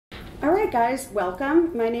All right, guys,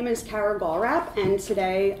 welcome. My name is gaulrapp, and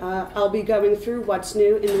today I'll be going through what's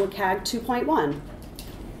new in WCAG 2.1.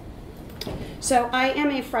 So I am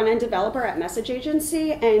a front-end developer at Message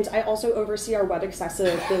Agency, and I also oversee our web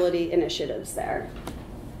accessibility initiatives there.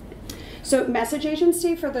 So Message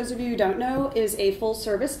Agency, for those of you who don't know, is a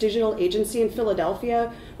full-service digital agency in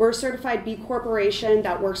Philadelphia. We're a certified B Corporation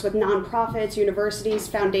that works with nonprofits, universities,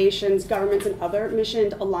 foundations, governments, and other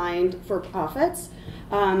mission-aligned for-profits.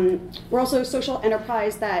 We're also a social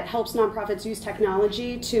enterprise that helps nonprofits use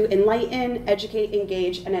technology to enlighten, educate,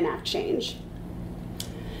 engage, and enact change.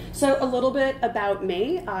 So a little bit about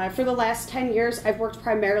me. For the last 10 years, I've worked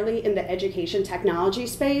primarily in the education technology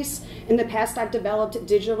space. In the past, I've developed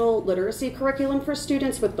digital literacy curriculum for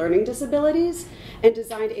students with learning disabilities and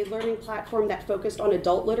designed a learning platform that focused on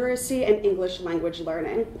adult literacy and English language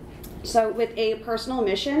learning. So with a personal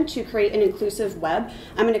mission to create an inclusive web,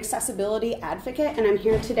 I'm an accessibility advocate, and I'm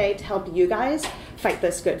here today to help you guys fight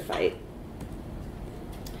this good fight.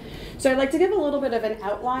 So I'd like to give a little bit of an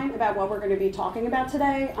outline about what we're going to be talking about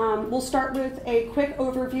today. We'll start with a quick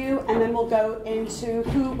overview, and then we'll go into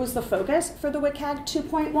who was the focus for the WCAG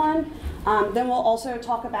 2.1. Then we'll also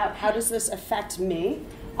talk about how does this affect me,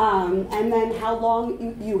 and then how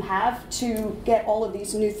long you have to get all of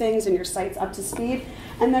these new things in your sites up to speed.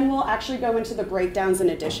 And then we'll actually go into the breakdowns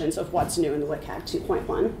and additions of what's new in the WCAG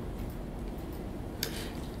 2.1.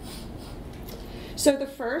 So the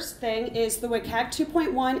first thing is the WCAG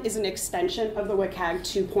 2.1 is an extension of the WCAG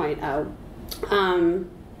 2.0.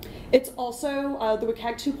 It's also, the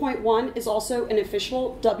WCAG 2.1 is also an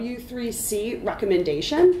official W3C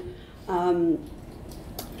recommendation.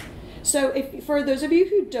 So for those of you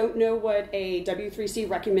who don't know what a W3C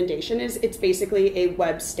recommendation is, it's basically a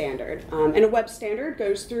web standard. And a web standard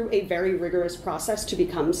goes through a very rigorous process to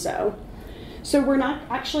become so. So we're not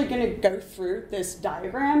actually going to go through this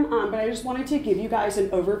diagram, but I just wanted to give you guys an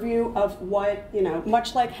overview of what,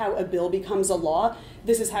 much like how a bill becomes a law,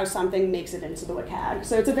 this is how something makes it into the WCAG.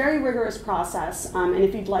 So it's a very rigorous process, and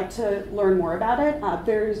if you'd like to learn more about it,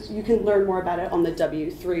 you can learn more about it on the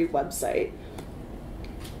W3 website.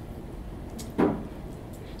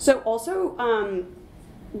 So also,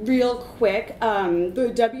 real quick,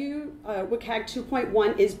 the WCAG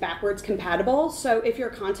 2.1 is backwards compatible. So if your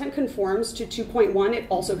content conforms to 2.1, it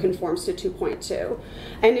also conforms to 2.2.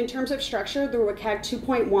 And in terms of structure, the WCAG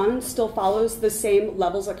 2.1 still follows the same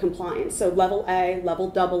levels of compliance. So level A,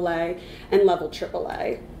 level AA, and level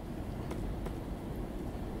AAA.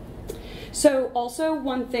 So also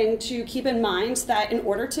one thing to keep in mind is that in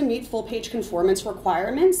order to meet full page conformance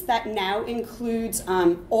requirements, that now includes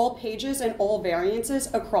all pages and all variances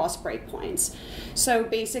across breakpoints. So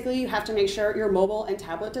basically you have to make sure your mobile and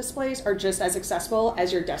tablet displays are just as accessible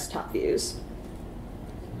as your desktop views.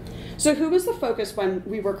 So who was the focus when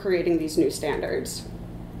we were creating these new standards?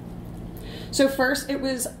 So first it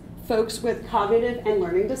was folks with cognitive and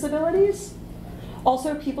learning disabilities.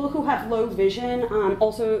 Also, people who have low vision,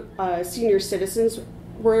 also senior citizens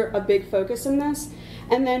were a big focus in this,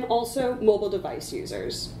 and then also mobile device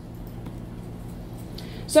users.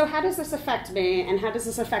 So how does this affect me, and how does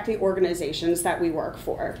this affect the organizations that we work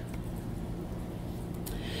for?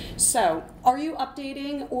 So, are you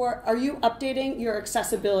updating your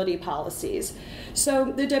accessibility policies?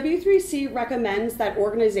 So the W3C recommends that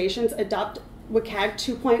organizations adopt WCAG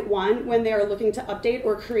 2.1 when they are looking to update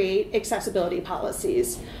or create accessibility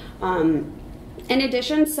policies. In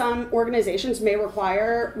addition, some organizations may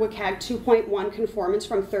require WCAG 2.1 conformance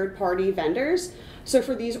from third-party vendors. So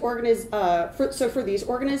for these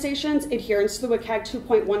organizations, adherence to the WCAG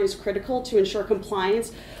 2.1 is critical to ensure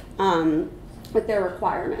compliance with their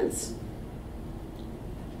requirements.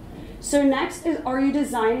 So next is, are you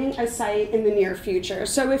designing a site in the near future?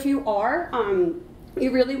 So if you are, you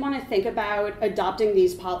really want to think about adopting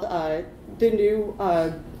these the new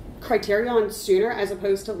criterion sooner as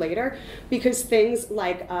opposed to later, because things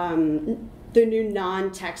like the new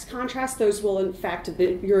non-text contrast, those will affect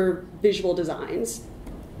your visual designs.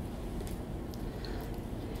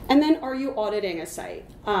 And then, are you auditing a site?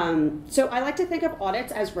 So I like to think of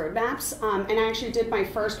audits as roadmaps, and I actually did my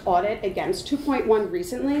first audit against 2.1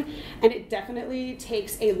 recently, and it definitely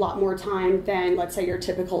takes a lot more time than, let's say, your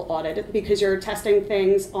typical audit, because you're testing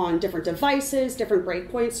things on different devices, different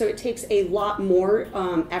breakpoints, so it takes a lot more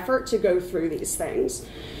effort to go through these things.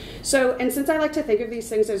 So, and since I like to think of these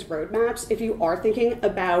things as roadmaps, if you are thinking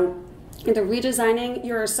about either redesigning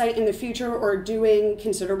your site in the future or doing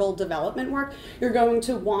considerable development work, you're going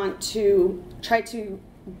to want to try to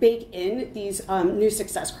bake in these new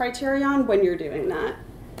success criterion when you're doing that.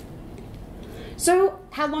 So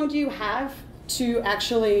how long do you have to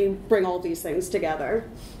actually bring all these things together?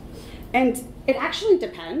 And it actually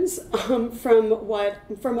depends from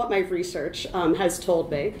what my research has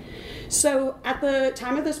told me. So at the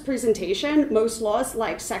time of this presentation, most laws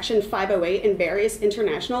like Section 508 and various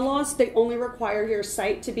international laws, they only require your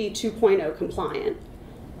site to be 2.0 compliant.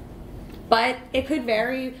 But it could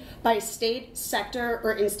vary by state, sector,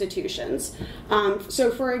 or institutions.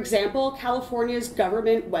 So for example, California's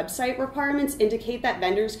government website requirements indicate that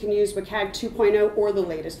vendors can use WCAG 2.0 or the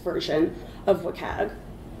latest version of WCAG.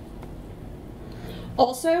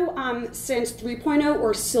 Also, since 3.0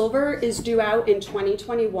 or Silver is due out in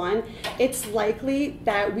 2021, it's likely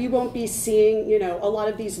that we won't be seeing, a lot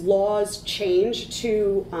of these laws change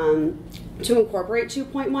to incorporate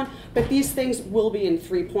 2.1, but these things will be in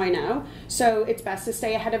 3.0. So it's best to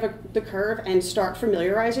stay ahead of the curve and start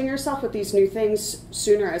familiarizing yourself with these new things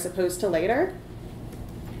sooner as opposed to later.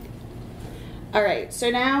 All right, so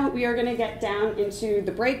now we are going to get down into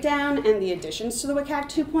the breakdown and the additions to the WCAG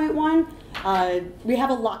 2.1. We have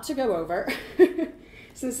a lot to go over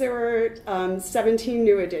since there were 17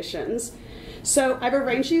 new additions. So I've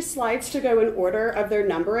arranged these slides to go in order of their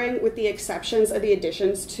numbering with the exceptions of the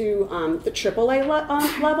additions to the AAA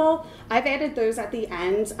level. I've added those at the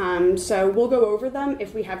end, so we'll go over them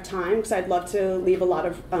if we have time, because I'd love to leave a lot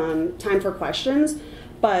of time for questions.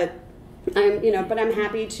 But I'm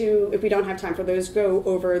happy to, if we don't have time for those, go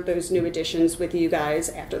over those new additions with you guys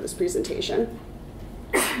after this presentation.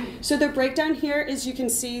 So the breakdown here is you can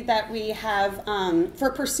see that we have,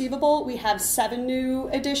 for perceivable, we have 7 new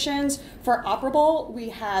additions. For operable, we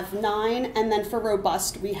have 9, and then for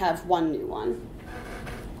robust, we have 1 new one.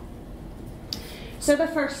 So the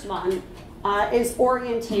first one is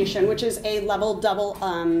orientation, which is a level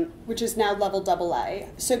which is now level AA.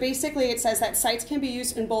 So basically, it says that sites can be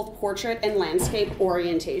used in both portrait and landscape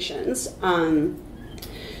orientations.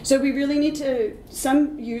 So we really need to,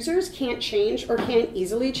 some users can't change or can't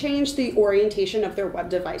easily change the orientation of their web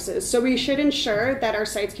devices. So we should ensure that our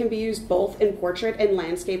sites can be used both in portrait and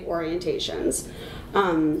landscape orientations.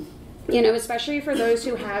 Especially for those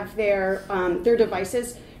who have their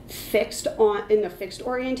devices fixed in the fixed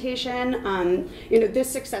orientation. This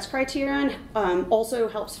success criterion also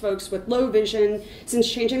helps folks with low vision,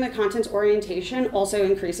 since changing the content's orientation also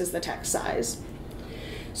increases the text size.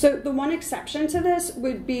 So the one exception to this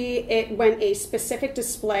would be when a specific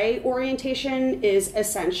display orientation is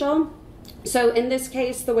essential. So in this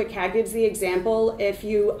case, the WCAG gives the example if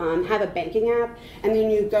you have a banking app and then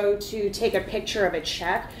you go to take a picture of a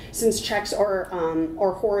check. Since checks are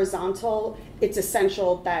horizontal, it's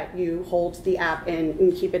essential that you hold the app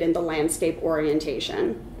and keep it in the landscape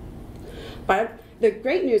orientation. But the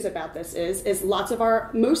great news about this is most of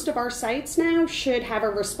our sites now should have a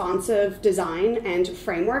responsive design and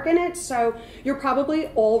framework in it, so you're probably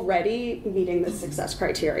already meeting the success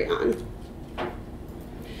criterion.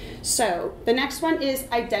 So the next one is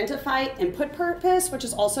identify input purpose, which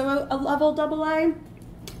is also a level AA.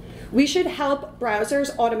 We should help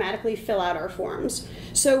browsers automatically fill out our forms.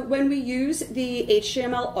 So when we use the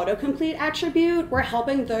HTML autocomplete attribute, we're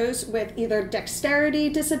helping those with either dexterity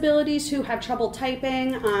disabilities who have trouble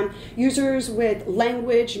typing, users with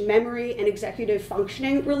language, memory, and executive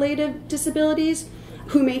functioning related disabilities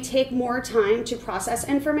who may take more time to process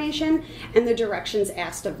information and the directions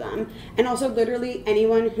asked of them, and also literally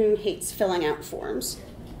anyone who hates filling out forms.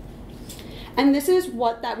 And this is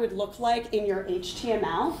what that would look like in your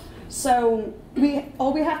HTML. So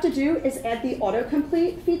all we have to do is add the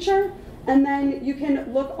autocomplete feature, and then you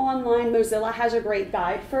can look online. Mozilla has a great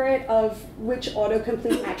guide for it of which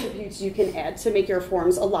autocomplete attributes you can add to make your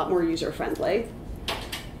forms a lot more user-friendly.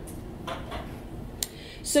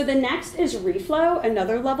 So the next is reflow,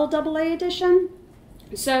 another level AA addition.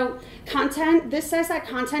 So this says that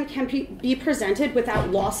content can be presented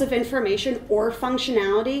without loss of information or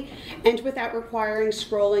functionality and without requiring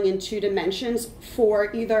scrolling in 2 dimensions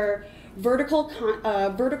for either vertical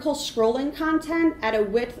scrolling content at a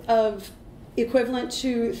width of equivalent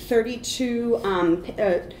to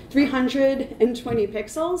 320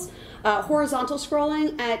 pixels, horizontal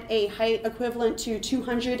scrolling at a height equivalent to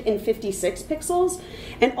 256 pixels,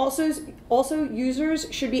 and also users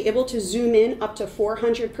should be able to zoom in up to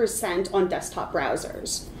 400% on desktop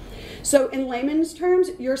browsers. So in layman's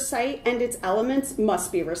terms, your site and its elements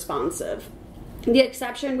must be responsive. The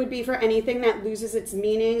exception would be for anything that loses its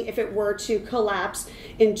meaning if it were to collapse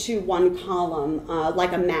into one column,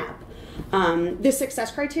 like a map. This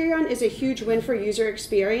success criterion is a huge win for user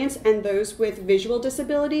experience and those with visual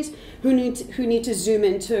disabilities who need to zoom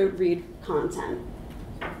in to read content.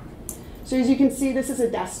 So as you can see, this is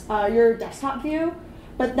your desktop view,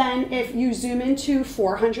 But then if you zoom into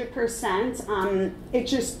 400%,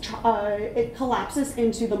 it collapses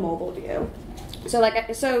into the mobile view.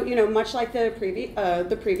 So you know, much like the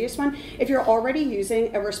previous one, if you're already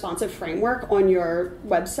using a responsive framework on your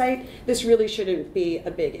website, this really shouldn't be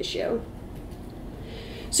a big issue.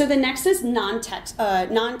 So the next is non-text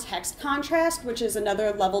contrast, which is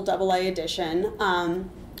another level AA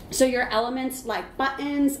edition. So your elements like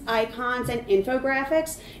buttons, icons, and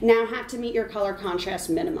infographics now have to meet your color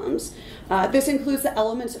contrast minimums. This includes the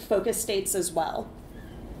elements focus states as well.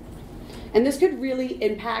 And this could really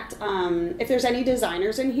impact, if there's any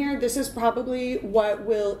designers in here, this is probably what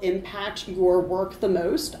will impact your work the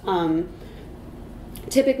most.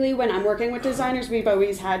 Typically when I'm working with designers, we've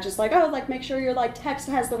always had just like, oh, like make sure your like text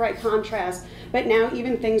has the right contrast. But now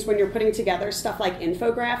even things when you're putting together stuff like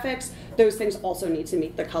infographics, those things also need to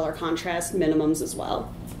meet the color contrast minimums as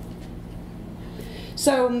well.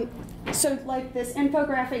 So like this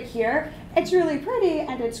infographic here, it's really pretty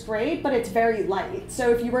and it's great, but it's very light. So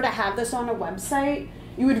if you were to have this on a website,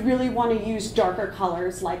 you would really want to use darker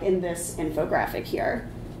colors like in this infographic here.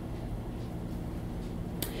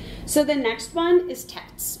 So the next one is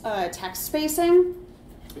text spacing.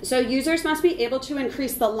 So users must be able to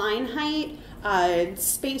increase the line height,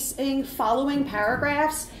 spacing following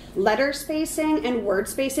paragraphs, letter spacing, and word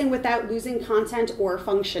spacing without losing content or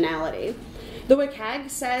functionality. The WCAG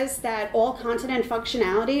says that all content and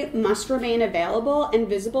functionality must remain available and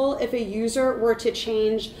visible if a user were to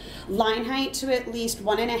change line height to at least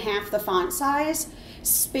 1.5 the font size,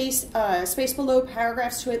 space below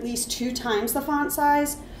paragraphs to at least 2 times the font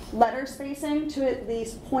size, letter spacing to at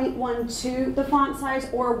least 0.12 the font size,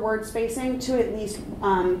 or word spacing to at least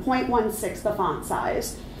 0.16 the font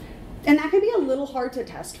size. And that can be a little hard to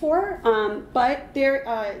test for, but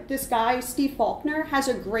this guy, Steve Faulkner, has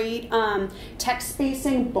a great text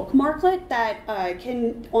spacing bookmarklet that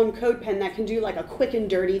on CodePen that can do like a quick and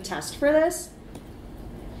dirty test for this.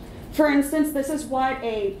 For instance, this is what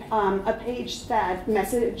a page that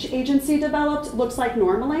Message Agency developed looks like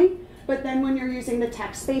normally, but then when you're using the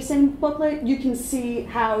text spacing booklet, you can see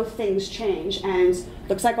how things change, and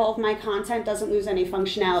looks like all of my content doesn't lose any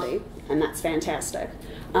functionality, and that's fantastic.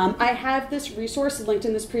 I have this resource linked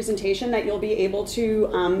in this presentation that you'll be able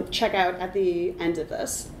to check out at the end of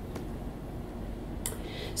this.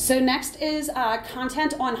 So next is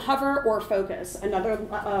content on hover or focus, another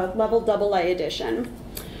level AA edition.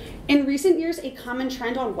 In recent years, a common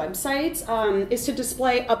trend on websites is to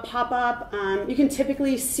display a pop-up. You can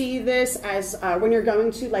typically see this as when you're going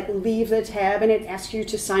to like leave the tab and it asks you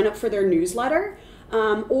to sign up for their newsletter,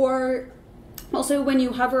 or also when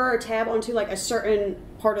you hover or tab onto like a certain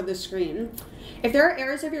part of the screen. If there are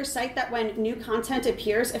areas of your site that when new content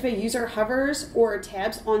appears, if a user hovers or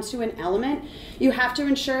tabs onto an element, you have to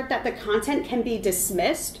ensure that the content can be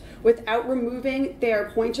dismissed without removing their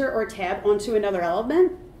pointer or tab onto another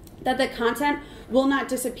element, that the content will not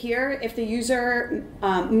disappear if the user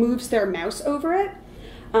moves their mouse over it,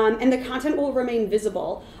 and the content will remain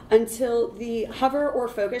visible until the hover or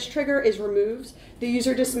focus trigger is removed, the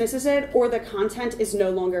user dismisses it, or the content is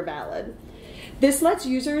no longer valid. This lets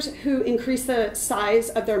users who increase the size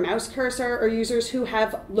of their mouse cursor or users who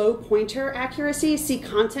have low pointer accuracy see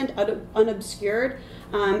content unobscured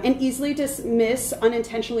and easily dismiss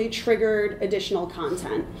unintentionally triggered additional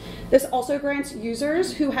content. This also grants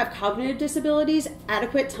users who have cognitive disabilities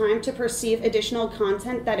adequate time to perceive additional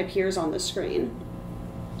content that appears on the screen.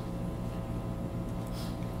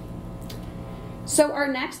 So our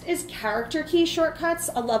next is character key shortcuts,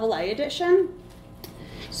 a level A edition.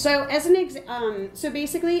 So as so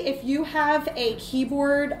basically, if you have a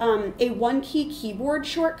keyboard, a one-key keyboard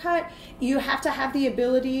shortcut, you have to have the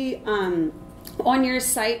ability on your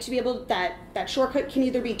site to be able that shortcut can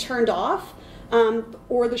either be turned off,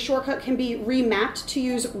 or the shortcut can be remapped to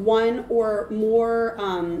use one or more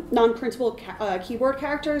non-printable keyboard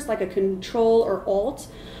characters like a Control or Alt,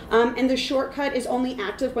 and the shortcut is only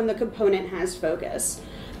active when the component has focus.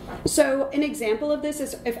 So an example of this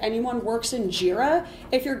is if anyone works in Jira,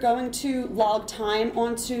 if you're going to log time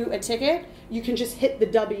onto a ticket, you can just hit the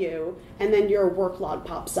W and then your work log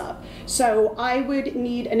pops up. So I would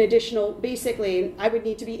need an additional, basically, I would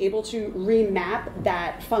need to be able to remap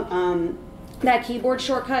that keyboard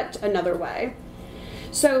shortcut another way.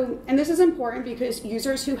 So, and this is important because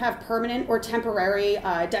users who have permanent or temporary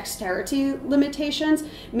dexterity limitations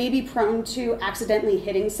may be prone to accidentally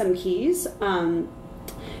hitting some keys.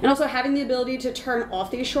 And also having the ability to turn off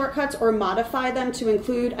these shortcuts or modify them to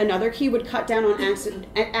include another key would cut down on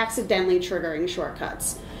accidentally triggering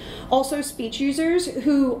shortcuts. Also, speech users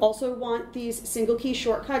who also want these single key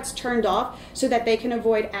shortcuts turned off so that they can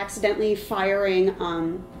avoid accidentally firing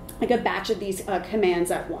like a batch of these commands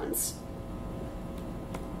at once.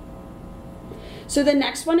 So the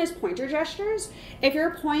next one is pointer gestures. If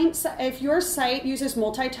your site uses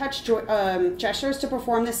multi-touch gestures to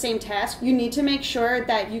perform the same task, you need to make sure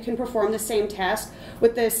that you can perform the same task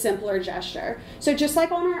with this simpler gesture. So just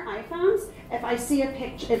like on our iPhones, if I see a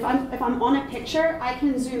picture, if I'm on a picture, I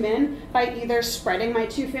can zoom in by either spreading my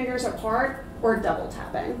two fingers apart or double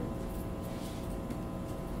tapping.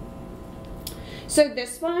 So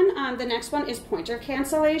this one, the next one is pointer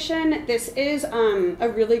cancellation. This is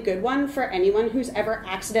a really good one for anyone who's ever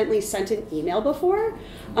accidentally sent an email before,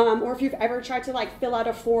 or if you've ever tried to like fill out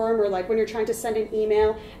a form, or like when you're trying to send an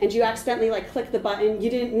email and you accidentally like click the button, you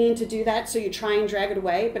didn't mean to do that, so you try and drag it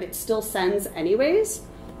away, but it still sends anyways.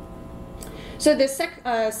 So this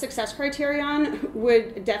success criterion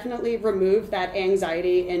would definitely remove that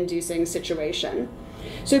anxiety-inducing situation.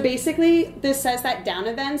 So basically, this says that down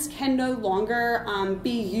events can no longer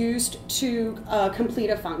be used to complete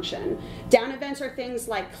a function. Down events are things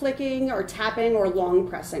like clicking or tapping or long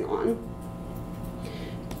pressing on.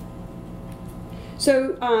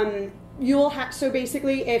 So so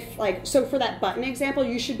basically, so for that button example,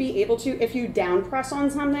 you should be able to, if you down press on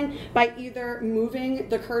something, by either moving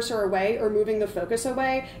the cursor away or moving the focus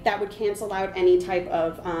away, that would cancel out any type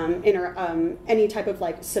of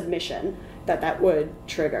like submission that would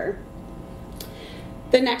trigger.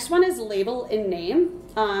 The next one is label in name.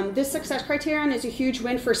 This success criterion is a huge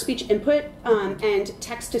win for speech input and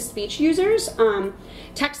text-to-speech users.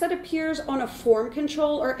 Text that appears on a form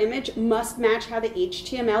control or image must match how the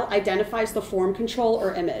HTML identifies the form control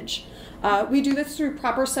or image. We do this through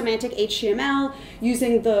proper semantic HTML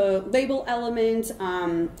using the label element,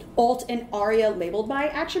 alt and aria labeled by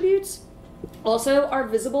attributes. Also, our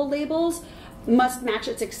visible labels must match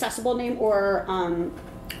its accessible name or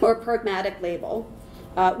pragmatic label.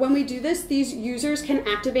 When we do this, these users can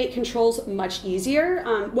activate controls much easier.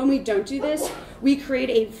 When we don't do this, we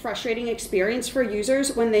create a frustrating experience for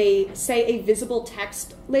users when they say a visible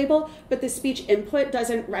text label, but the speech input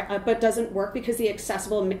doesn't work because the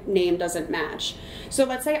accessible name doesn't match. So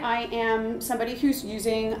let's say I am somebody who's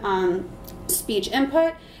using speech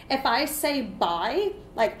input. If I say buy,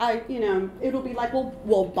 like it'll be like,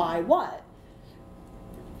 well, buy what?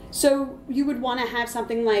 So you would want to have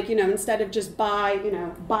something like, instead of just buy,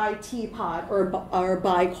 buy teapot or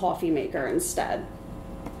buy coffee maker instead.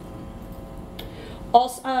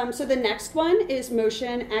 Also, so the next one is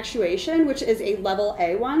motion actuation, which is a level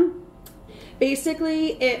A one.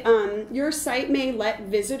 Basically, your site may let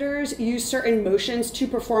visitors use certain motions to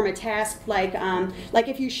perform a task, like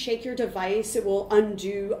if you shake your device, it will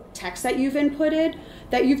undo text that you've inputted,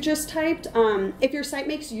 that you've just typed. If your site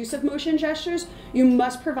makes use of motion gestures, you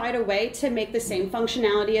must provide a way to make the same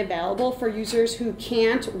functionality available for users who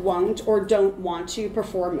can't, won't, or don't want to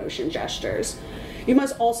perform motion gestures. You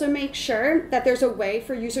must also make sure that there's a way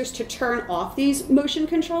for users to turn off these motion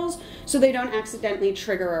controls so they don't accidentally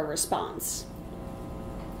trigger a response.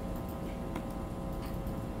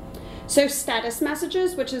 So status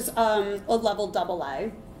messages, which is a level AA.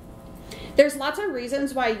 There's lots of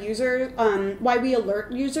reasons why we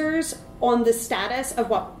alert users on the status of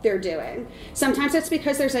what they're doing. Sometimes it's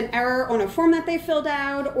because there's an error on a form that they filled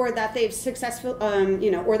out, or that they've successfully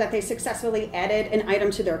added an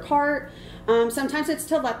item to their cart. Sometimes it's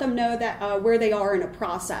to let them know that where they are in a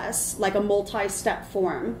process, like a multi-step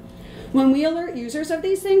form. When we alert users of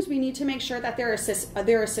these things, we need to make sure that their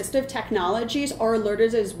assistive technologies are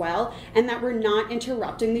alerted as well, and that we're not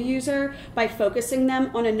interrupting the user by focusing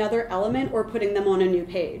them on another element or putting them on a new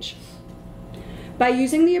page. By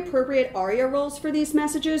using the appropriate ARIA roles for these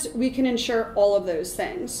messages, we can ensure all of those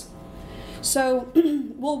things. So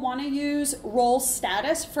we'll want to use role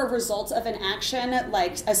status for results of an action,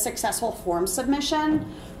 like a successful form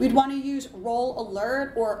submission. We'd want to use role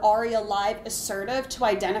alert or ARIA live assertive to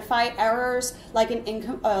identify errors, like an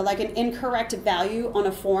incorrect value on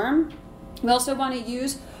a form. We also want to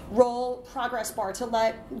use role progress bar to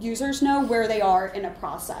let users know where they are in a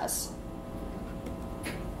process.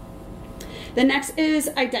 The next is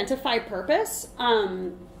identify purpose.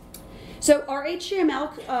 So our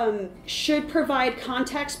HTML should provide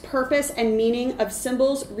context, purpose, and meaning of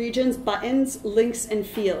symbols, regions, buttons, links, and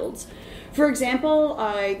fields. For example,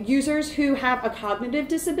 users who have a cognitive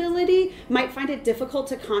disability might find it difficult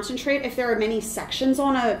to concentrate if there are many sections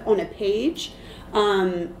on a page.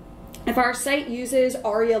 If our site uses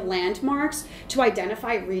ARIA landmarks to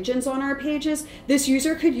identify regions on our pages, this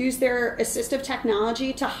user could use their assistive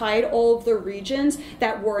technology to hide all of the regions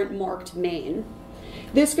that weren't marked main.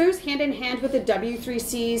 This goes hand in hand with the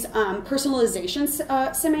W3C's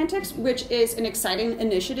personalization semantics, which is an exciting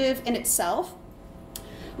initiative in itself.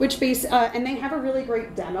 And they have a really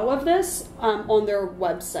great demo of this on their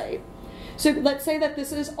website. So let's say that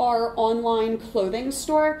this is our online clothing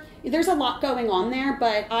store. There's a lot going on there,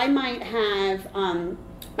 but I might have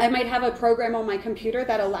a program on my computer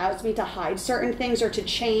that allows me to hide certain things or to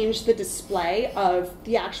change the display of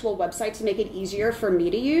the actual website to make it easier for me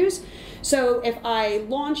to use. So if I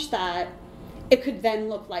launch that, it could then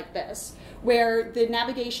look like this, where the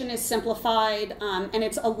navigation is simplified and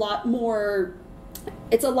it's a lot more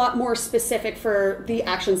specific for the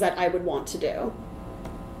actions that I would want to do.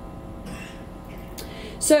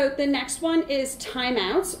 So the next one is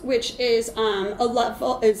timeouts, which is a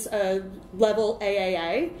level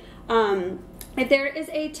AAA. If there is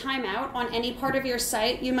a timeout on any part of your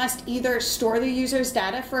site, you must either store the user's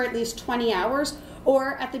data for at least 20 hours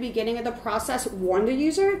or at the beginning of the process warn the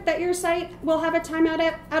user that your site will have a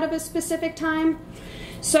timeout out of a specific time.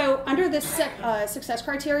 So under this success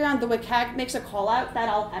criterion, the WCAG makes a call out that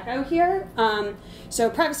I'll echo here.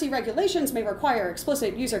 So privacy regulations may require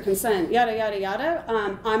explicit user consent, yada, yada, yada.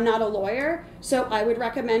 I'm not a lawyer, so I would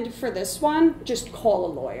recommend for this one, just call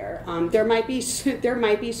a lawyer. There might be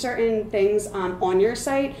certain things on your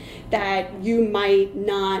site that you might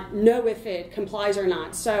not know if it complies or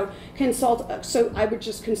not. So I would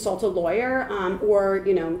just consult a lawyer or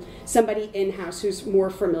somebody in-house who's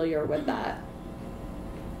more familiar with that.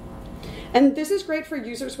 And this is great for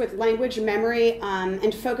users with language, memory,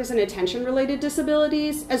 and focus and attention-related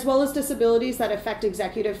disabilities, as well as disabilities that affect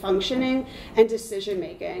executive functioning and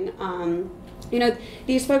decision-making.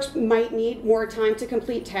 These folks might need more time to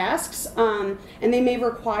complete tasks, and they may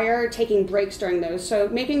require taking breaks during those. So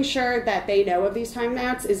making sure that they know of these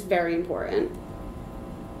timeouts is very important.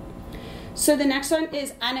 So the next one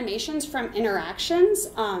is animations from interactions.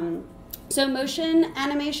 So motion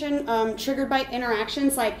animation triggered by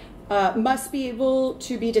interactions must be able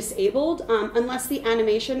to be disabled unless the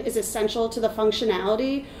animation is essential to the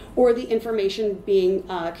functionality or the information being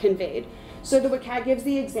conveyed. So the WCAG gives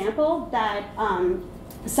the example that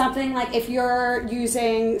something like if you're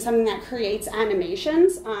using something that creates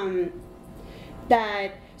animations,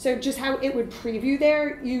 so just how it would preview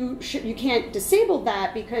there, you can't disable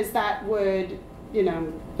that because that would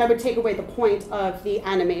take away the point of the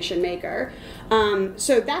animation maker.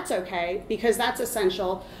 So that's okay because that's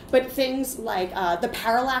essential. But things like the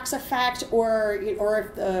parallax effect, or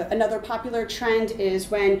another popular trend is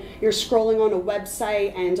when you're scrolling on a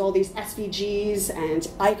website and all these SVGs and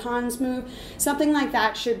icons move. Something like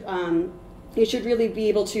that you should really be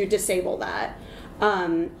able to disable that.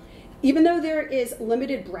 Even though there is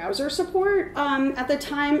limited browser support at the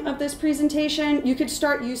time of this presentation, you could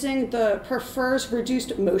start using the prefers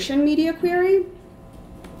reduced motion media query,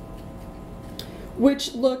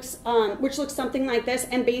 which looks something like this.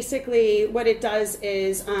 And basically what it does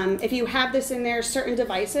is if you have this in there, certain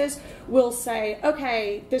devices will say,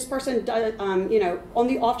 okay, this person does, on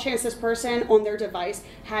the off chance this person on their device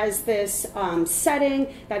has this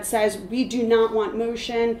setting that says we do not want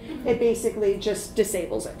motion, it basically just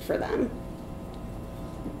disables it for them.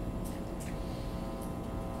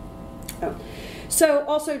 So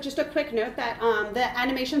also just a quick note that the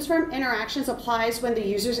animations from interactions applies when the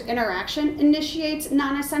user's interaction initiates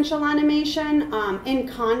non-essential animation. In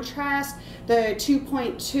contrast, the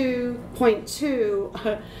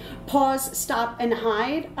 2.2.2 pause, stop, and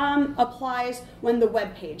hide applies when the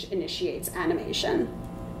web page initiates animation.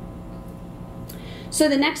 So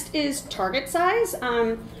the next is target size.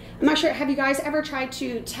 I'm not sure, have you guys ever tried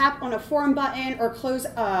to tap on a forum button or close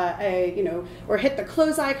or hit the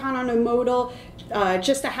close icon on a modal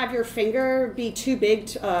just to have your finger be too big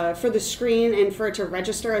for the screen and for it to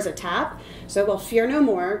register as a tap? So, well, fear no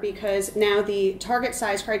more, because now the target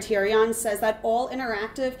size criterion says that all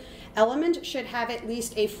interactive elements should have at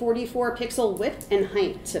least a 44 pixel width and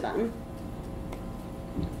height to them.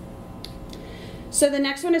 So the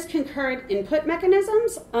next one is concurrent input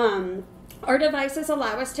mechanisms. Our devices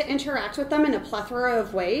allow us to interact with them in a plethora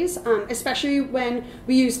of ways, especially when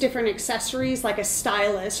we use different accessories like a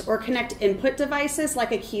stylus or connect input devices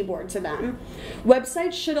like a keyboard to them.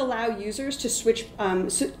 Websites should allow users to switch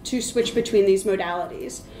between these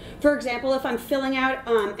modalities. For example, if I'm filling out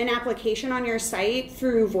an application on your site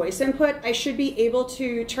through voice input, I should be able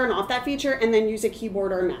to turn off that feature and then use a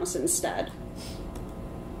keyboard or a mouse instead.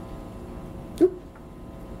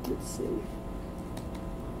 Let's see.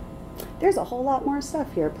 There's a whole lot more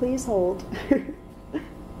stuff here. Please hold.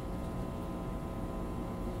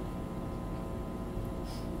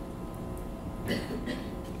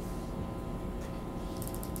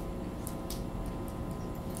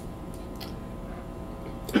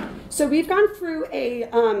 So we've gone through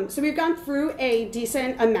a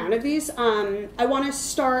decent amount of these. I want to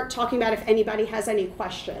start talking about if anybody has any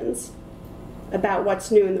questions about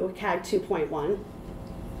what's new in the WCAG 2.1.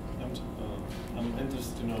 I'm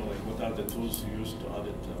interested to know, like, what are the tools you use to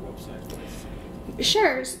audit websites?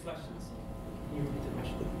 Sure.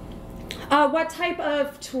 What type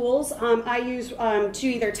of tools I use to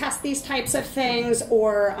either test these types of things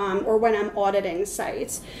or when I'm auditing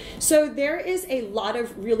sites. So there is a lot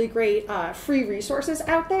of really great free resources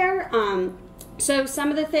out there. So some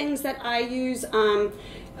of the things that I use,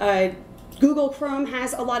 Google Chrome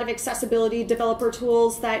has a lot of accessibility developer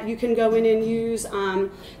tools that you can go in and use.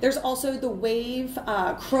 There's also the Wave,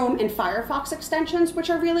 Chrome, and Firefox extensions, which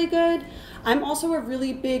are really good. I'm also a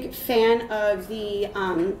really big fan of the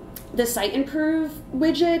Site Improve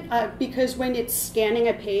widget because when it's scanning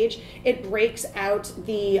a page, it breaks out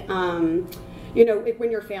the when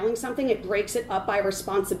you're failing something, it breaks it up by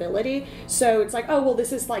responsibility. So it's like, oh, well,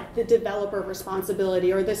 this is like the developer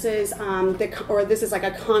responsibility, or this is like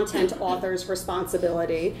a content author's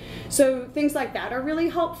responsibility. So things like that are really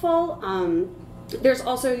helpful. There's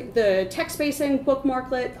also the text spacing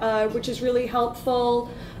bookmarklet, which is really helpful.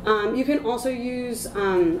 You can also use.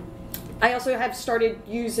 I also have started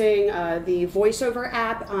using the VoiceOver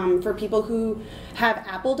app for people who have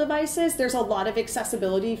Apple devices. There's a lot of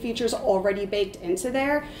accessibility features already baked into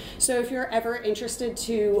there. So if you're ever interested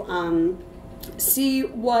to see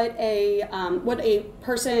what a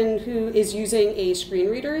person who is using a screen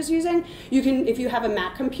reader is using, you can, if you have a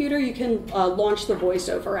Mac computer, you can launch the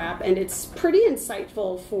VoiceOver app, and it's pretty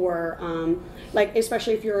insightful for like,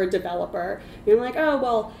 especially if you're a developer. You're like, oh,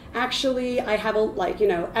 well, actually, I have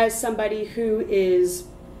a, as somebody who is,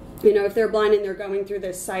 if they're blind and they're going through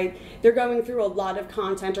this site, they're going through a lot of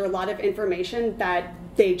content or a lot of information that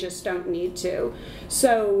they just don't need to.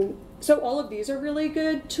 So all of these are really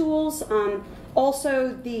good tools.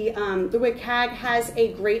 Also, the WCAG has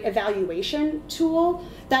a great evaluation tool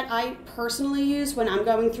that I personally use when I'm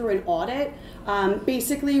going through an audit.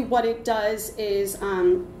 Basically, what it does is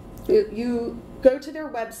you go to their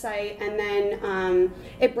website, and then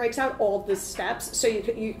it breaks out all the steps. So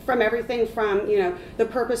you from everything from the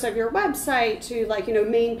purpose of your website to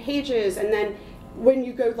main pages, and then when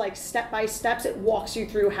you go step by steps, it walks you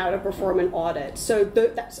through how to perform an audit. So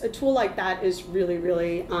that's a tool like that is really,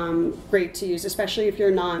 really great to use, especially if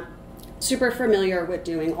you're not super familiar with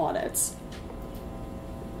doing audits.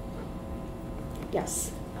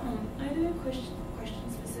 Yes? I had a question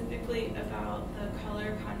specifically about the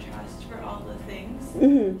color contrast for all the things,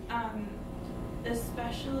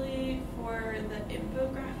 especially for the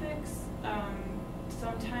infographics.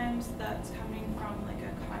 Sometimes that's coming from like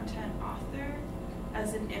a content author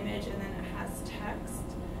as an image, and then it has text.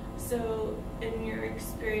 So in your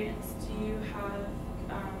experience, do you have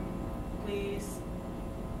ways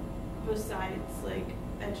besides like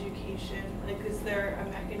education, like is there a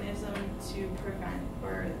mechanism to prevent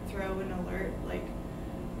or throw an alert like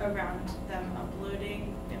around them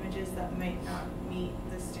uploading images that might not meet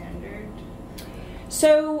the standard?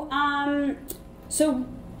 So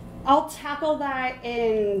I'll tackle that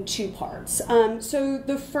in two parts. So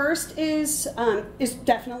the first is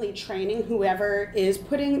definitely training whoever is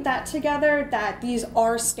putting that together that these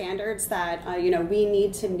are standards that we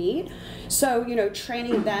need to meet. So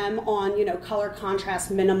training them on color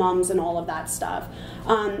contrast minimums and all of that stuff.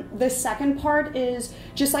 The second part is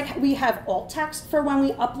just like we have alt text for when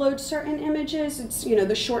we upload certain images. It's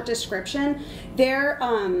the short description. There.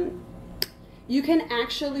 You can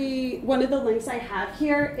actually, one of the links I have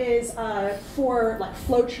here is for like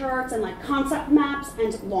flowcharts and like concept maps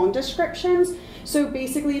and long descriptions. So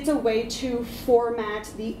basically it's a way to format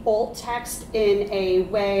the alt text in a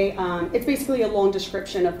way, it's basically a long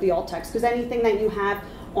description of the alt text, because anything that you have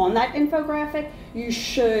on that infographic, you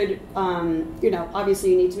should,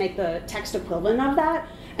 obviously you need to make the text equivalent of that.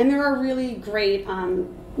 And there are really great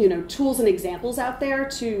tools and examples out there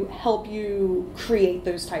to help you create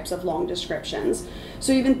those types of long descriptions.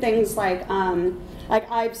 So even things like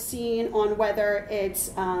I've seen on whether it's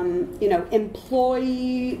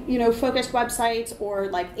employee focused websites or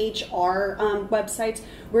like HR websites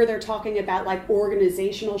where they're talking about like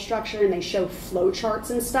organizational structure and they show flowcharts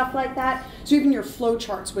and stuff like that. So even your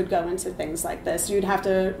flowcharts would go into things like this. You'd have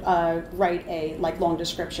to write a long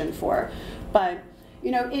description for, but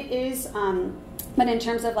it is. But in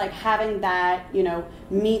terms of like having that,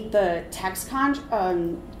 meet the text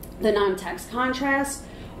the non-text contrast.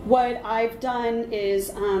 What I've done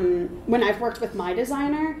is when I've worked with my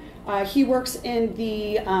designer, he works in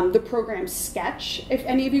the program Sketch, if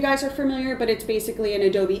any of you guys are familiar, but it's basically an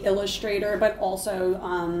Adobe Illustrator, but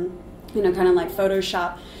also you know, kind of like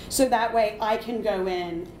Photoshop. So that way I can go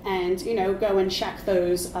in and, you know, go and check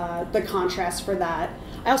those, the contrast for that.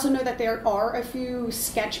 I also know that there are a few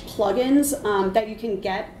Sketch plugins that you can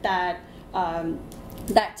get that,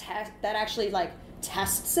 that actually like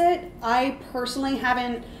tests it. I personally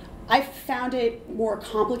haven't. I found it more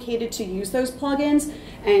complicated to use those plugins,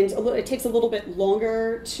 and it takes a little bit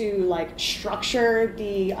longer to like structure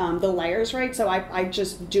the layers right. So I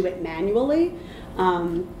just do it manually.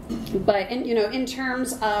 But you know, in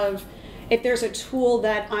terms of if there's a tool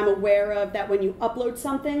that I'm aware of that when you upload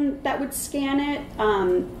something that would scan it,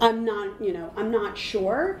 I'm not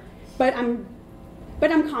sure, but I'm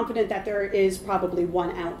confident that there is probably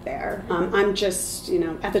one out there. I'm just, you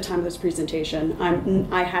know, at the time of this presentation,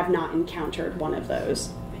 I have not encountered one of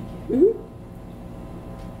those. Thank you.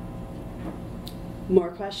 More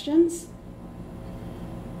questions?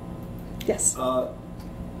 Yes.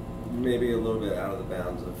 Maybe a little bit out of the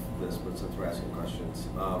bounds of this, but since we're asking questions,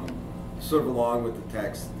 sort of along with the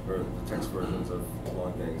text or the text versions of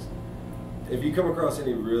long things. If you come across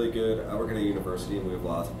any really good, I work at a university and we have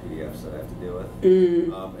lots of PDFs that I have to deal with.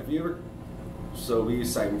 Have you ever, so we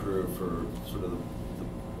use Siteimprove for sort of the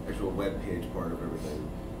actual web page part of everything.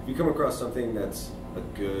 If you come across something that's a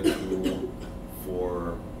good tool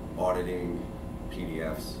for auditing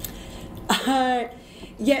PDFs?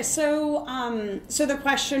 Yeah, so so the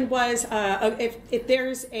question was if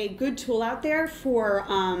there's a good tool out there for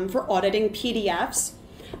auditing PDFs.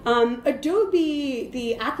 Adobe,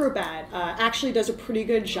 the Acrobat, actually does a pretty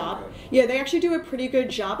good job. Okay. Yeah, they actually do a pretty good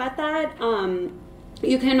job at that.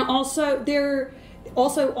 You can also, they're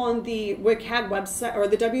also on the WCAG website or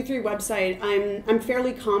the W3 website. I'm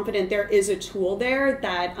fairly confident there is a tool there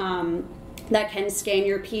that that can scan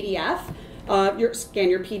your PDF. Scan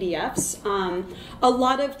your PDFs. A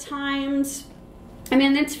lot of times, I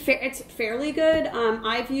mean, it's fairly good.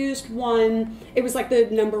 I've used one. It was like the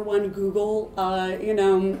 #1 Google, you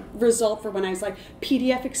know, result for when I was like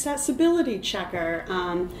PDF accessibility checker.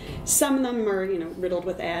 Some of them are, you know, riddled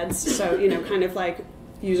with ads, so you know, kind of like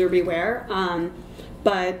user beware.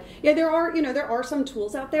 But yeah, there are some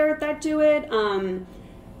tools out there that do it.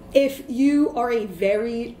 If you are a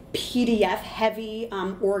very PDF-heavy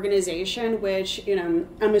organization, which, you know,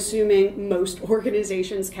 I'm assuming most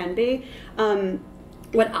organizations can be,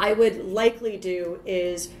 what I would likely do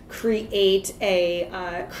is create a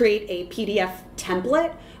PDF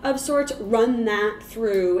template of sorts, run that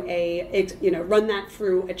through a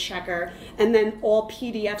checker, and then all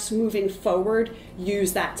PDFs moving forward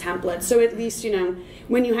use that template. So at least, you know,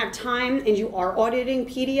 when you have time and you are auditing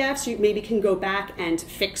PDFs, you maybe can go back and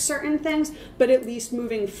fix certain things, but at least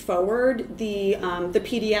moving forward, the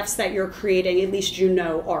PDFs that you're creating, at least you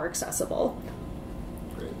know are accessible.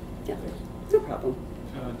 Great. Yeah, no problem.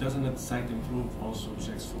 Doesn't it Siteimprove also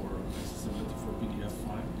checks for accessibility for PDF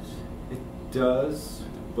files? It does,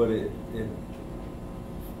 but the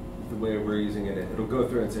way we're using it, it'll go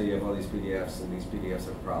through and say you have all these PDFs and these PDFs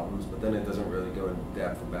have problems, but then it doesn't really go in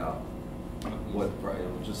depth about what,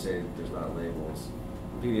 it'll just say there's not labels.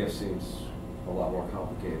 The PDF seems a lot more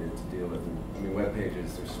complicated to deal with. And, I mean, web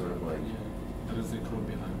pages, there's sort of like there is the code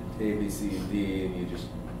behind it. A, B, C, D, and you just,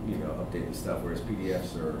 you know, update the stuff, whereas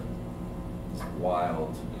PDFs are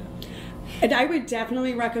wild. And I would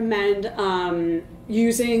definitely recommend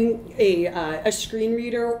using a screen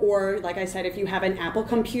reader, or like I said, if you have an Apple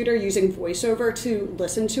computer, using VoiceOver to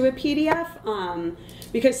listen to a PDF,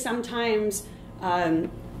 because sometimes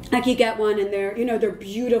like you get one and they're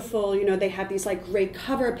beautiful, you know, they have these like great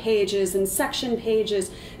cover pages and section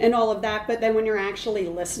pages and all of that, but then when you're actually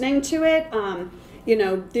listening to it, you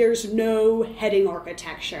know, there's no heading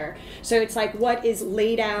architecture. So it's like what is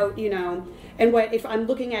laid out, you know, and what if I'm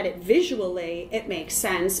looking at it visually, it makes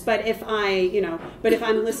sense. But if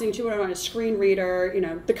I'm listening to it on a screen reader, you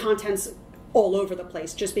know, the content's all over the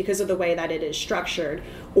place just because of the way that it is structured.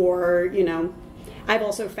 Or, you know, I've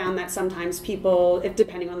also found that sometimes people,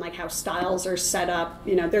 depending on like how styles are set up,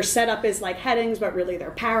 you know, they're set up as like headings, but really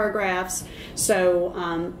they're paragraphs.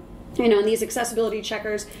 So, you know, in these accessibility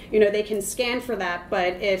checkers, you know, they can scan for that,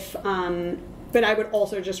 but but I would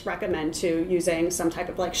also just recommend using some type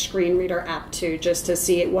of like screen reader app just to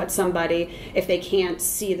see what somebody, if they can't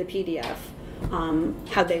see the PDF,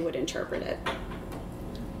 how they would interpret it.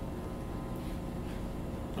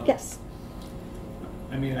 Yes?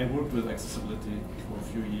 I mean, I worked with accessibility for a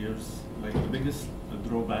few years. Like the biggest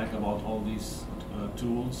drawback about all these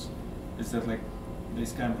tools is that like they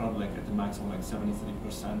scan probably like at the maximum like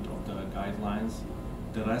 73% of the guidelines.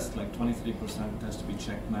 The rest, like 23%, has to be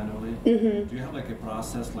checked manually. Mm-hmm. Do you have like a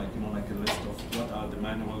process, like like a list of what are the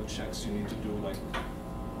manual checks you need to do, like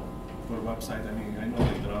for a website? I mean, I know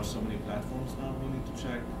like there are so many platforms now you need to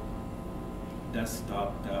check: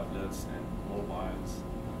 desktop, tablets, and mobiles.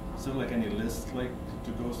 Is there like any list like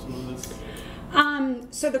to go through this?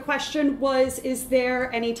 So the question was, is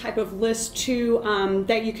there any type of list to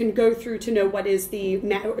that you can go through to know what is the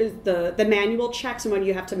manual checks and when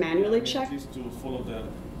you have to manually check? At least to follow the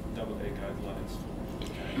AA guidelines.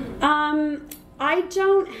 I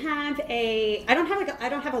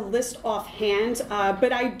don't have a list offhand,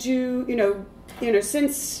 but I do.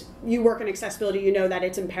 Since you work in accessibility, you know that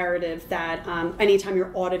it's imperative that anytime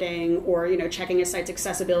you're auditing or checking a site's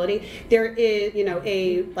accessibility, there is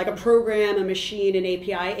a program, a machine, an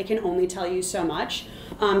API. It can only tell you so much,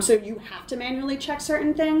 so you have to manually check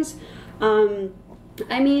certain things. I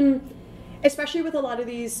mean, especially with a lot of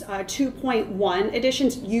these 2.1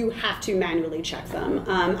 editions, you have to manually check them.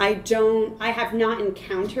 I have not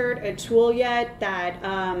encountered a tool yet that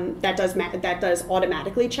does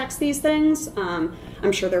automatically checks these things.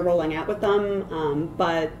 I'm sure they're rolling out with them,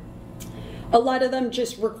 but a lot of them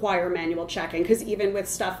just require manual checking, because even with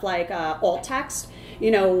stuff like alt text,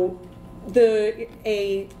 a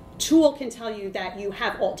tool can tell you that you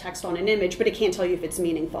have alt text on an image, but it can't tell you if it's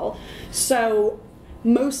meaningful. So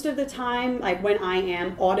most of the time, like when I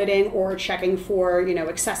am auditing or checking for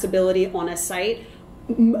accessibility on a site,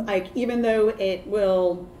 like even though it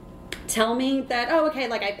will tell me that, oh, okay,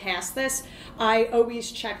 like I passed this, I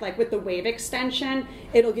always check, like with the Wave extension,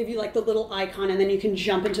 it'll give you like the little icon and then you can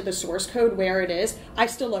jump into the source code where it is. I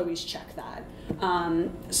still always check that.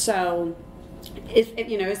 So if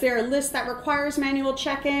is there a list that requires manual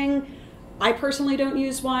checking? I personally don't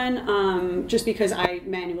use one, just because I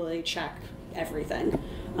manually check everything,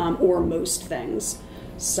 or most things.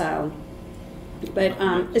 So, but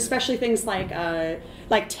especially things like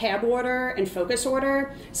tab order and focus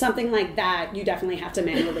order, something like that, you definitely have to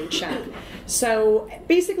manually check. So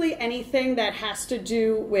basically anything that has to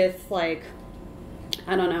do with, like,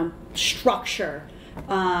 I don't know, structure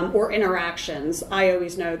or interactions, I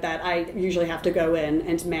always know that I usually have to go in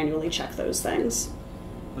and manually check those things.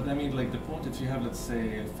 But I mean, like the point, if you have, let's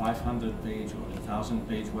say, a 500-page or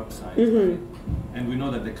 1,000-page website, Mm-hmm. right? And we know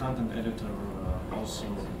that the content editor also,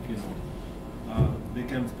 they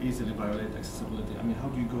can easily violate accessibility. I mean, how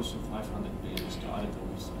do you go through 500 pages to audit a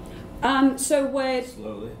website? So what?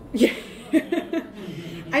 Slowly. Yeah.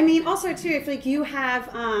 I mean, also too, if like you have,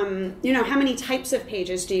 how many types of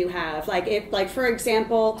pages do you have? Like, if, like for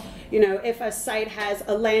example, if a site has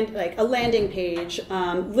a landing page,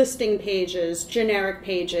 listing pages, generic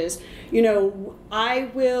pages, I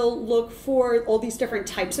will look for all these different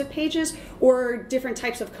types of pages or different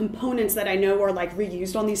types of components that I know are like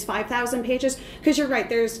reused on these 5,000 pages. Because you're right,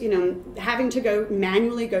 there's, having to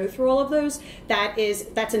manually go through all of those,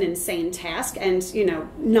 that's an insane task and,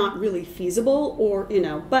 not really feasible, or,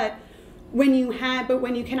 but when you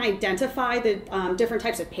can identify the different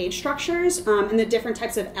types of page structures and the different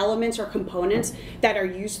types of elements or components that are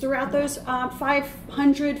used throughout those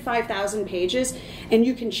 5,000 pages, and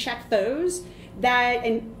you can check those,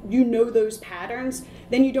 and those patterns,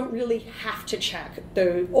 then you don't really have to check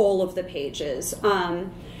all of the pages.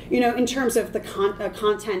 In terms of the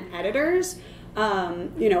content editors,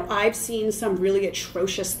 I've seen some really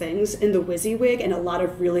atrocious things in the WYSIWYG and a lot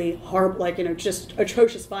of really horrible, just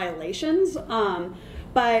atrocious violations.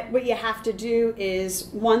 But what you have to do is,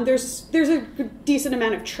 one, there's a decent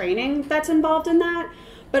amount of training that's involved in that,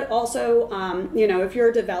 but also, if you're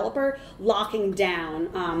a developer, locking down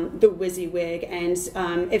the WYSIWYG, and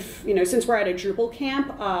since we're at a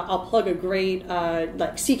DrupalCamp, I'll plug a great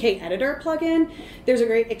CK editor plugin. There's a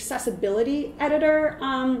great accessibility editor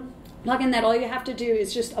plugin that all you have to do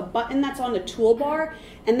is just a button that's on the toolbar,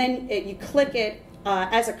 and then you click it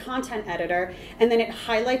as a content editor, and then it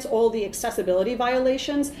highlights all the accessibility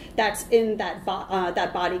violations that's in that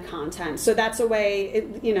body content. So that's a way,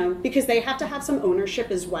 because they have to have some ownership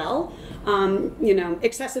as well.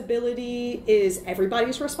 Accessibility is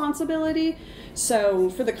everybody's responsibility. So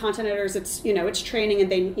for the content editors, it's training,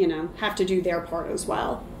 and they have to do their part as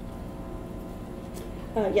well.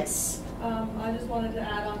 Yes. I just wanted to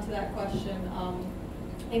add on to that question.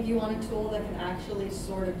 If you want a tool that can actually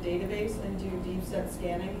sort of database and do deep set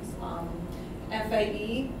scannings,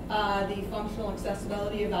 FAE, the Functional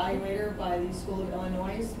Accessibility Evaluator by the School of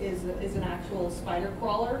Illinois, is an actual spider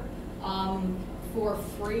crawler. For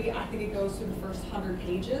free, I think it goes through the first 100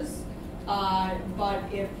 pages. But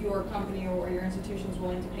if your company or your institution is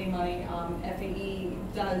willing to pay money, FAE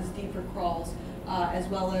does deeper crawls, as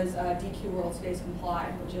well as DQ World Space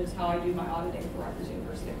Comply, which is how I do my auditing for Rutgers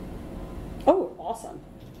University. Oh, awesome.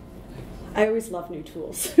 I always love new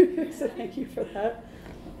tools, so thank you for that.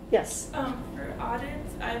 Yes? For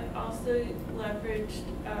audits, I've also leveraged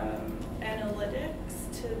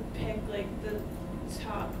analytics to pick like the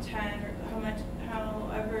top 10 or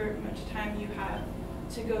however much time you have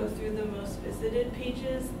to go through the most visited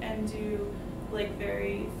pages and do like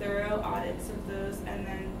very thorough audits of those, and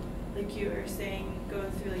then like you were saying, go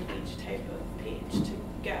through like each type of page to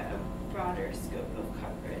get a broader scope of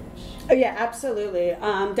coverage. Oh yeah, absolutely.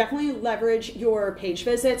 Definitely leverage your page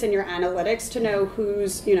visits and your analytics to know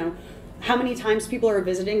who's, how many times people are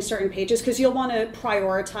visiting certain pages, because you'll want to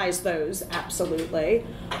prioritize those, absolutely.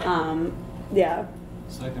 Yeah.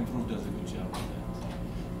 SiteImprove does a good job of that.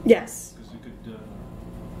 Yes. Because you could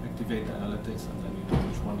activate the analytics and then you know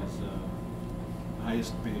which one is the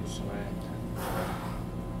highest page ranked.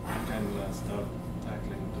 You can start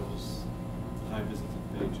tackling those high visited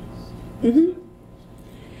pages. Mm-hmm.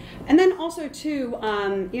 And then also too,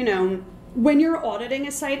 when you're auditing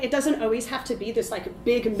a site, it doesn't always have to be this like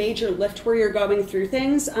big major lift where you're going through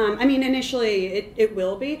things. I mean, initially it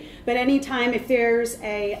will be, but anytime if there's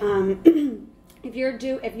a if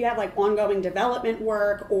you have like ongoing development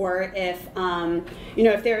work, or if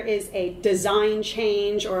if there is a design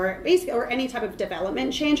change or any type of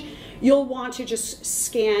development change, you'll want to just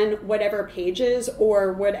scan whatever pages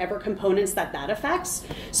or whatever components that affects,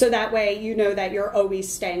 so that way you know that you're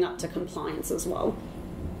always staying up to compliance as well.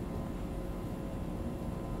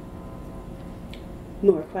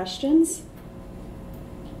 More questions?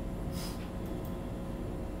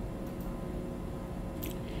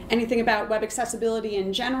 Anything about web accessibility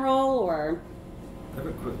in general, or? I have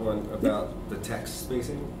a quick one about the text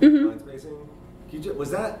spacing, Mm-hmm. line spacing. Was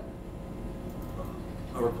that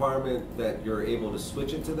a requirement that you're able to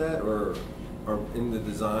switch into that, or in the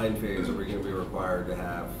design phase are we going to be required to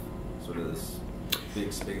have sort of this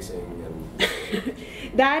big spacing and?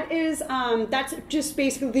 That's just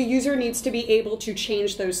basically the user needs to be able to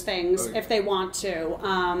change those things if they want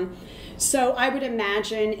to. So I would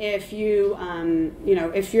imagine if you,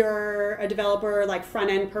 if you're a developer, like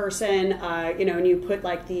front-end person, and you put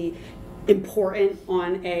like the important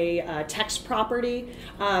on a text property,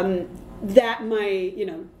 that might,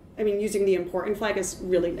 using the important flag is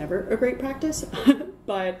really never a great practice,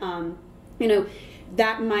 but,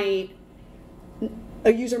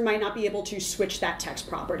 a user might not be able to switch that text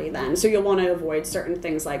property then, so you'll want to avoid certain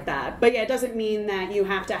things like that. But yeah, it doesn't mean that you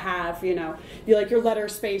have to have, your letter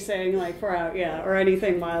spacing or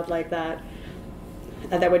anything wild like that.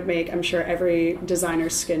 That would make, I'm sure, every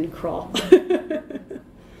designer's skin crawl.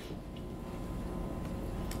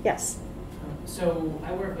 Yes? So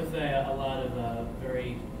I work with a lot of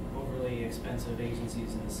very overly expensive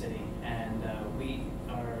agencies in the city, and we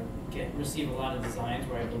receive a lot of designs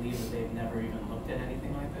where I believe that they've never even looked at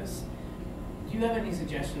anything like this. Do you have any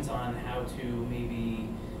suggestions on how to maybe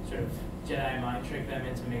sort of Jedi mind trick them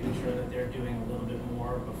into making sure that they're doing a little bit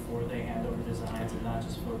more before they hand over designs, and not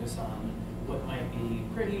just focus on what might be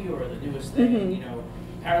pretty or the newest thing?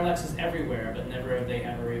 Mm-hmm. Parallax is everywhere, but never have they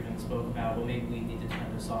ever even spoke about, well, maybe we need to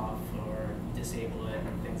turn this off or disable it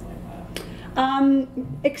and things like that.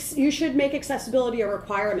 You should make accessibility a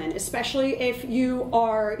requirement, especially if you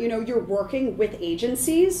are, you're working with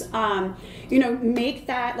agencies. Make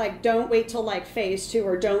that, don't wait till phase 2,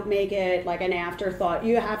 or don't make it an afterthought.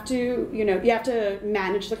 You have to, you have to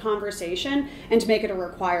manage the conversation and to make it a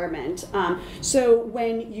requirement. So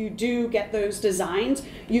when you do get those designs,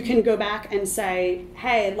 you can go back and say,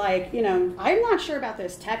 hey, I'm not sure about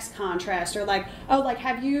this text contrast, or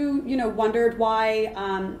have you, wondered why,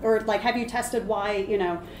 or have you tested why,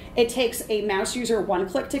 it takes a mouse user 1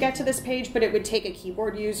 click to get to this page, but it would take a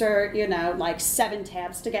keyboard user, 7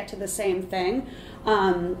 tabs to get to the same thing.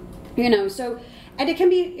 So, and it can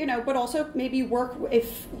be, but also maybe work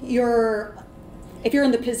if you're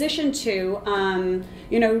in the position to,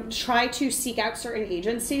 try to seek out certain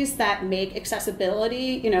agencies that make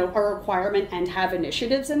accessibility, a requirement and have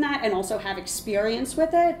initiatives in that, and also have experience with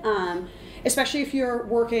it. Especially if you're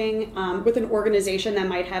working with an organization that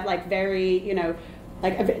might have very, you're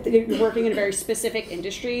working in a very specific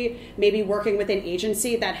industry, maybe working with an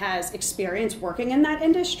agency that has experience working in that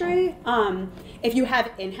industry. If you have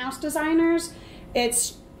in-house designers,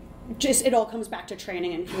 it all comes back to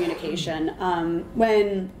training and communication.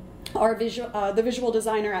 When the visual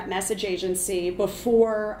designer at Message Agency,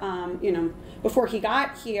 before before he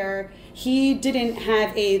got here, he didn't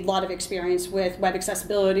have a lot of experience with web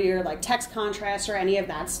accessibility or like text contrast or any of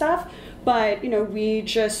that stuff. But we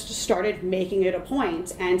just started making it a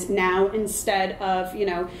point, and now instead of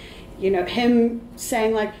him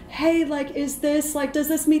saying like, hey, like, is this like, does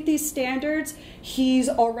this meet these standards? He's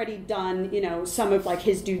already done, some of like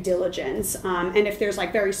his due diligence. And if there's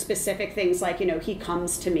like very specific things, like, he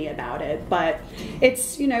comes to me about it. But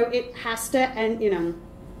it's, it has to, and,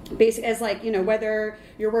 basic as like, whether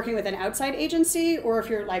you're working with an outside agency or if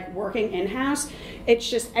you're like working in-house, it's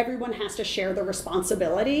just everyone has to share the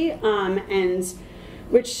responsibility, and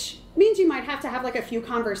which means you might have to have like a few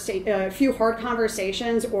hard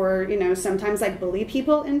conversations, or sometimes like bully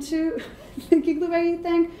people into thinking the way you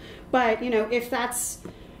think. But if that's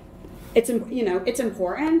it's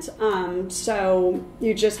important, so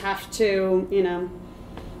you just have to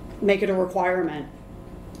make it a requirement.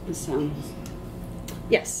 So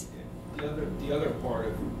yes. The other part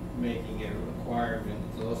of making it a requirement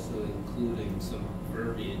is also including some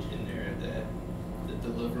verbiage in there that the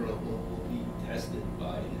deliverable will be tested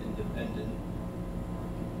by an independent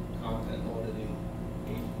content auditing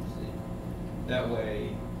agency. That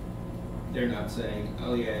way, they're not saying,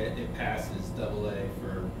 oh yeah, it passes AA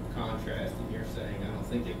for contrast, and you're saying, I don't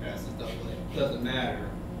think it passes AA. It doesn't matter.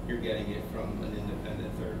 You're getting it from an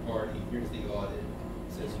independent third party. Here's the audit.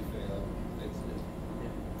 It says you failed. Fix it.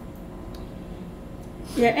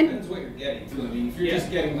 Yeah, and depends what you're getting too. I mean, if you're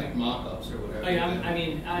just getting like mock-ups or whatever.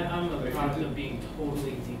 I'm a product of being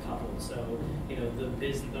totally decoupled. So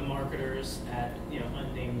the marketers at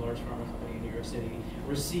unnamed large pharma company in New York City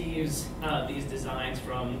receives these designs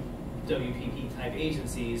from WPP type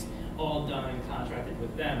agencies, all done and contracted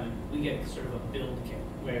with them. We get sort of a build kit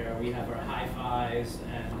where we have our hi-fis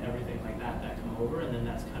and everything like that come over, and then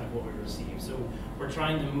that's kind of what we receive. So we're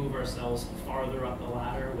trying to move ourselves farther up the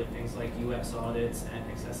ladder with things like UX audits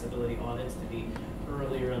and accessibility audits to be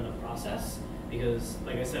earlier in the process, because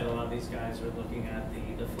like I said, a lot of these guys are looking at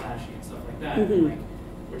the flashy and stuff like that. Mm-hmm. And like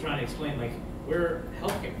we're trying to explain, like, we're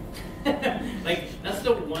healthcare. Like, that's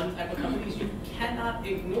the one type of companies you cannot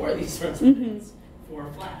ignore these sorts of things for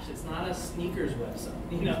Flash. It's not a sneakers website,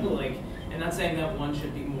 like, and not saying that one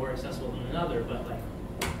should be more accessible than another, but like,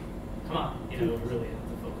 come on, we really have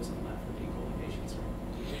to focus on that for people and patients.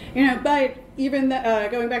 But even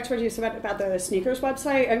going back to what you said about the sneakers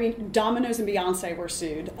website, I mean, Domino's and Beyonce were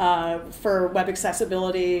sued for web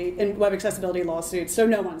accessibility lawsuits, so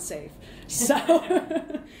no one's safe. So,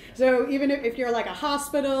 so even if you're like a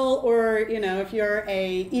hospital, or if you're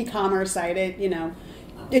a e-commerce site,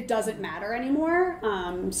 it doesn't matter anymore.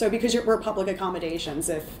 So because we're public accommodations,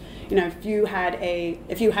 if you had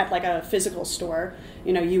like a physical store,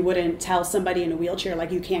 you wouldn't tell somebody in a wheelchair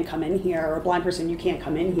like you can't come in here, or a blind person you can't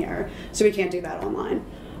come in here. So we can't do that online.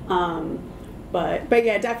 But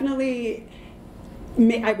yeah, definitely.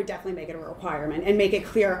 I would definitely make it a requirement and make it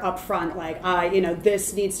clear up front, like,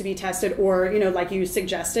 this needs to be tested, or, like you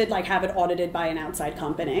suggested, like have it audited by an outside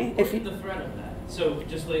company. If the threat of that. So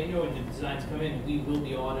just let you know, when the designs come in, we will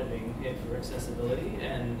be auditing it for accessibility,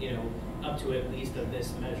 and, up to at least of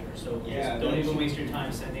this measure. So just don't even waste your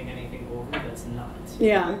time sending anything over that's not.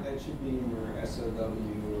 Yeah. That should be in your SOW or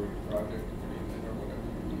your project agreement or whatever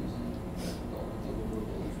you're using. That all the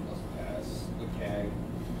deliverables must pass the CAG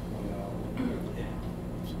 1L.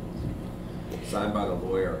 Signed by the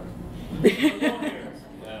lawyer. So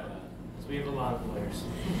we have a lot of lawyers.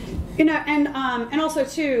 And also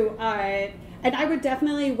too, and I would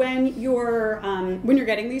definitely, when you're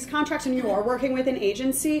getting these contracts and you are working with an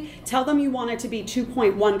agency, tell them you want it to be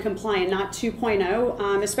 2.1 compliant, not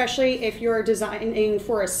 2.0. Especially if you're designing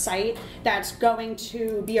for a site that's going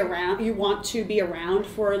to be around, you want to be around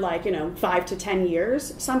for like 5 to 10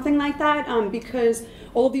 years, something like that, because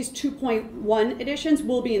all of these 2.1 editions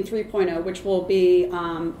will be in 3.0, which will be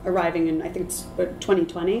arriving in, I think it's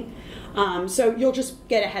 2020. So you'll just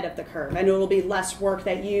get ahead of the curve, and it'll be less work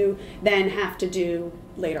that you then have to do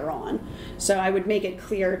later on. So I would make it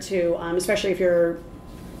clear to, especially if you're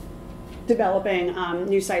developing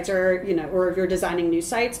new sites, or or if you're designing new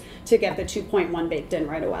sites, to get the 2.1 baked in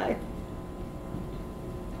right away.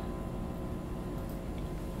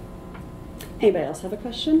 Anybody else have a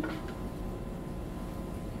question?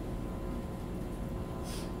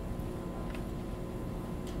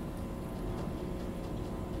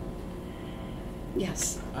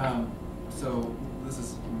 Yes. So this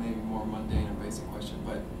is maybe more mundane or basic question,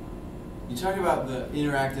 but you talk about the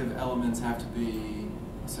interactive elements have to be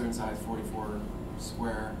a certain size, 44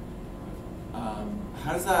 square.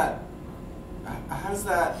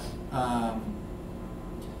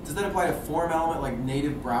 Does does that apply to form element, like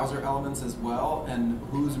native browser elements as well? And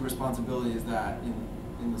whose responsibility is that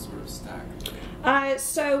in the sort of stack?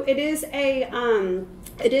 So it is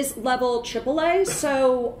it is level AAA.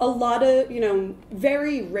 So a lot of,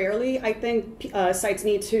 very rarely, I think sites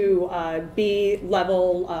need to be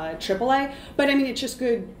level AAA. But I mean, it's just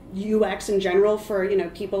good UX in general for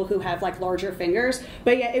people who have like larger fingers.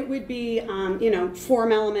 But yeah, it would be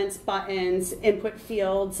form elements, buttons, input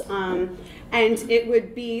fields, and it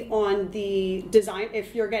would be on the design.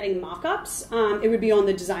 If you're getting mock-ups, it would be on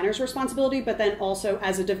the designer's responsibility. But then also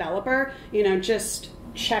as a developer, just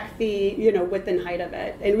check the width and height of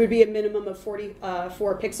it. It would be a minimum of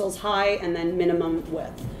 44 pixels high and then minimum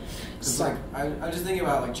width. It's like I'm just thinking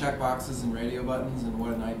about like checkboxes and radio buttons and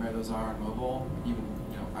what a nightmare those are on mobile. Even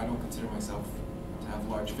I don't consider myself to have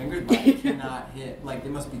large fingers, but I cannot hit, like,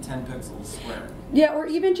 it must be 10 pixels square. Yeah, or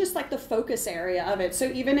even just like the focus area of it. So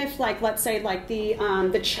even if like, let's say like the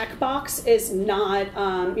checkbox is not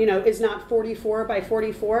is not 44 by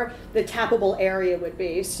 44, the tappable area would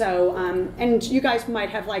be. So and you guys might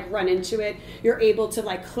have like run into it. You're able to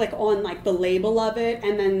like click on like the label of it,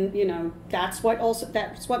 and then that's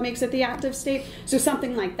what makes it the active state. So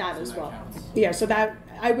something like that as well. Counts. Yeah, so that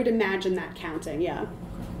I would imagine that counting. Yeah.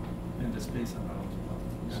 And the space around.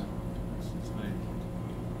 Yeah. It's very important.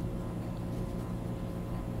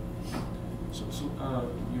 So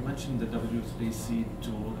you mentioned the W3C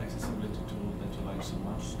tool, accessibility tool that you like so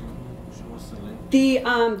much. Can you show us the link?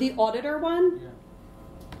 The auditor one. Yeah.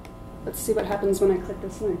 Let's see what happens when I click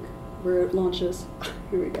this link, where it launches.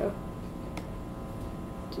 Here we go.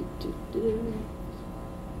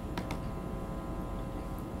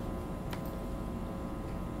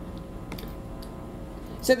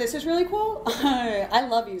 So this is really cool. I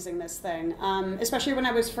love using this thing, especially when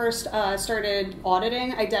I was first started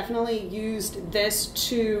auditing. I definitely used this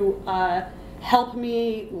to help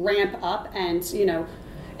me ramp up, and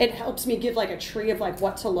it helps me give like a tree of like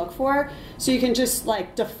what to look for. So you can just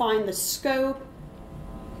like define the scope.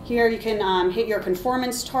 Here you can hit your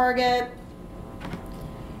conformance target.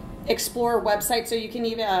 Explore websites, so you can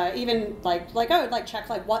even check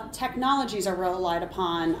like what technologies are relied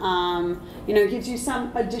upon. It gives you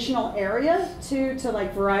some additional area to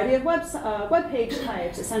like variety of web page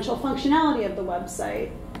types, essential functionality of the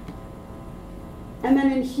website. And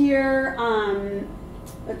then in here,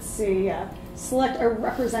 let's see, select a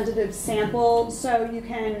representative sample. So you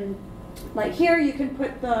can, like here, you can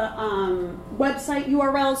put the website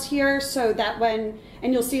URLs here, so that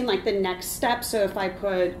and you'll see in like the next step, so if I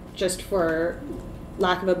put, just for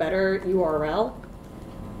lack of a better URL,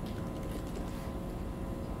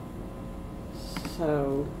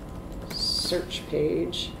 so search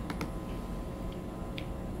page,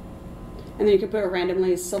 and then you can put a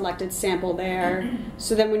randomly selected sample there.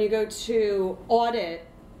 So then when you go to audit,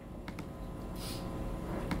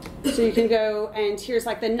 so you can go, and here's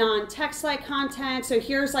like the non-text-like content. So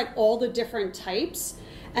here's like all the different types.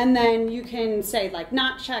 And then you can say like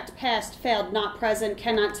not checked, passed, failed, not present,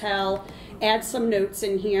 cannot tell, add some notes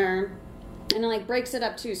in here. And it like breaks it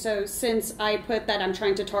up too. So since I put that I'm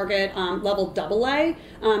trying to target level AA,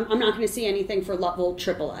 I'm not going to see anything for level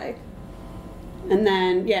AAA. And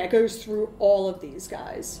then, yeah, it goes through all of these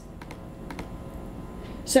guys.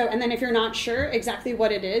 So, and then if you're not sure exactly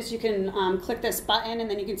what it is, you can click this button, and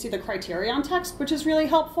then you can see the criterion text, which is really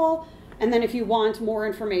helpful. And then if you want more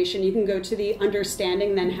information, you can go to the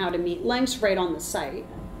understanding then how to meet links right on the site.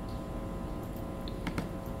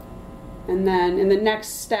 And then in the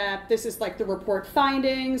next step, this is like the report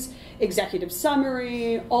findings, executive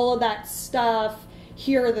summary, all of that stuff.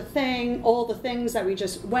 Here are all the things that we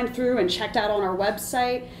just went through and checked out on our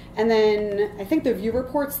website. And then I think the view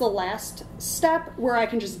report's the last step, where I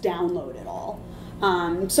can just download it all.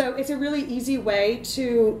 So it's a really easy way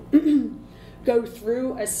to go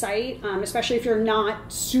through a site, especially if you're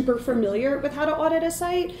not super familiar with how to audit a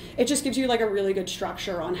site. It just gives you like a really good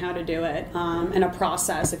structure on how to do it, and a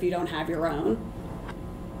process if you don't have your own.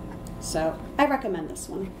 So I recommend this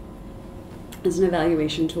one as an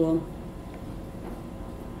evaluation tool.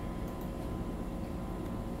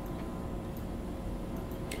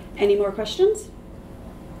 Any more questions?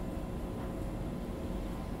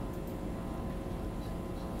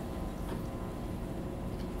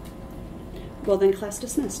 Well then, class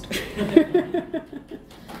dismissed.